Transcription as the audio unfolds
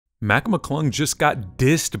McClung just got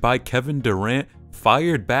dissed by Kevin Durant,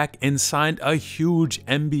 fired back, and signed a huge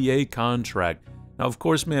NBA contract. Now, of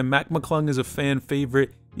course, man, McClung is a fan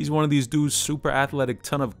favorite. He's one of these dudes, super athletic,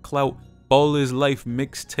 ton of clout, ball his life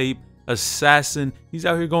mixtape, assassin. He's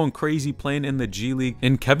out here going crazy playing in the G League.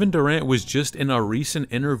 And Kevin Durant was just in a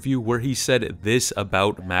recent interview where he said this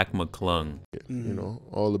about McClung. You know,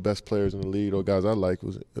 all the best players in the league, or guys I like,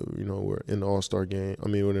 was, you know, were in the All-Star game. I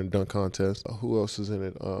mean, we're in the dunk contest. Who else is in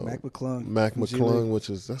it? McClung, which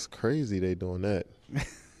is, that's crazy they doing that.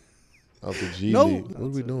 Out the G League. What are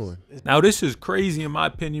we doing? Now, this is crazy in my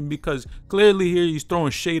opinion, because clearly here he's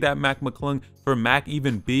throwing shade at McClung for Mac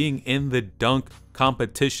even being in the dunk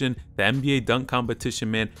competition, the NBA dunk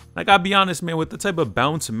competition, man. I gotta be honest, man, with the type of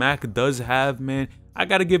bounce Mac does have, man, I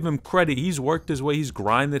gotta give him credit. He's worked his way, he's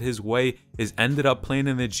grinded his way, has ended up playing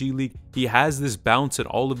in the G League. He has this bounce and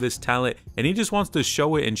all of this talent, and he just wants to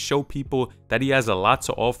show it and show people that he has a lot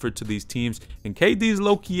to offer to these teams. And KD's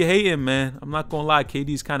low-key hating, man. I'm not gonna lie,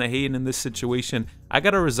 KD's kind of hating in this situation. I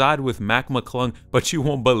gotta reside with McClung, but you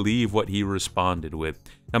won't believe what he responded with.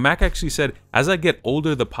 Now, Mac actually said, as I get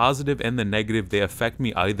older, the positive and the negative, they affect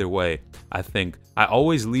me either way. I think I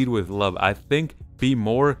always lead with love. I think be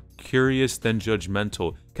more curious than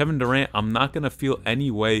judgmental. Kevin Durant, I'm not going to feel any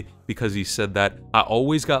way because he said that. I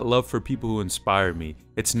always got love for people who inspire me.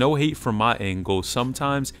 It's no hate from my angle.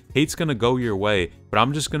 Sometimes hate's going to go your way, but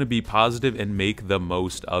I'm just going to be positive and make the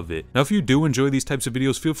most of it. Now, if you do enjoy these types of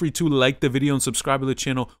videos, feel free to like the video and subscribe to the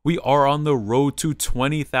channel. We are on the road to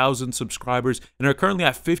 20,000 subscribers and are currently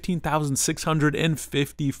at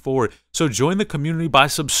 15,654. So join the community by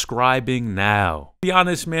subscribing now. To be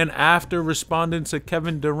honest, man, after responding to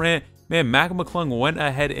Kevin Durant, man, McClung went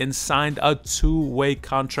ahead and signed a two-way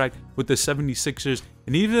contract with the 76ers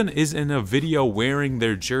and even is in a video wearing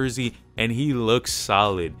their jersey, and he looks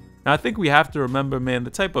solid. Now, I think we have to remember, man, the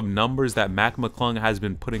type of numbers that McClung has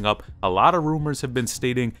been putting up. A lot of rumors have been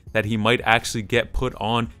stating that he might actually get put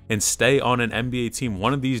on and stay on an NBA team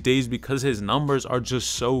one of these days because his numbers are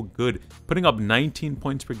just so good. Putting up 19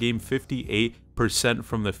 points per game, 58%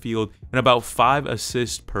 from the field, and about 5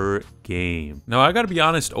 assists per game. Now, I gotta be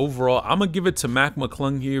honest, overall, I'm gonna give it to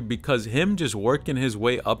McClung here because him just working his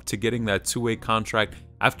way up to getting that two-way contract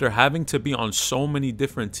after having to be on so many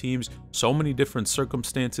different teams, so many different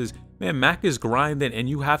circumstances, man, Mac is grinding, and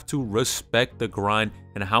you have to respect the grind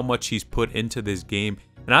and how much he's put into this game.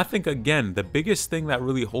 And I think, again, the biggest thing that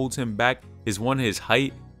really holds him back is, one, his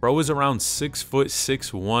height. Bro is around 6 foot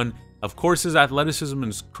 6'1". Of course, his athleticism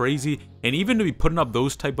is crazy, and even to be putting up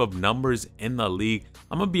those type of numbers in the league,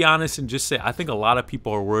 I'm gonna be honest and just say I think a lot of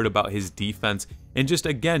people are worried about his defense. And just,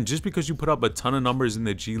 again, just because you put up a ton of numbers in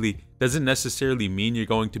the G League doesn't necessarily mean you're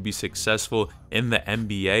going to be successful in the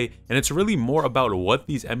NBA. And it's really more about what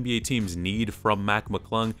these NBA teams need from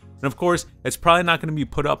McClung. And of course, it's probably not going to be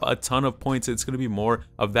put up a ton of points. It's going to be more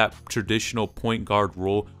of that traditional point guard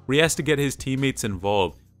role where he has to get his teammates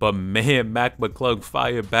involved. But man, McClung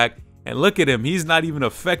fired back. And look at him. He's not even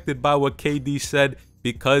affected by what KD said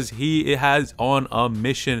because he has on a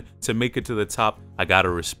mission to make it to the top. I gotta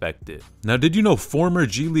respect it. Now, did you know former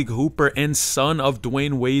G League hooper and son of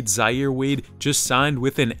Dwayne Wade, Zaire Wade, just signed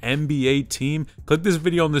with an NBA team? Click this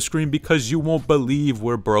video on the screen because you won't believe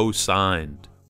where bro signed.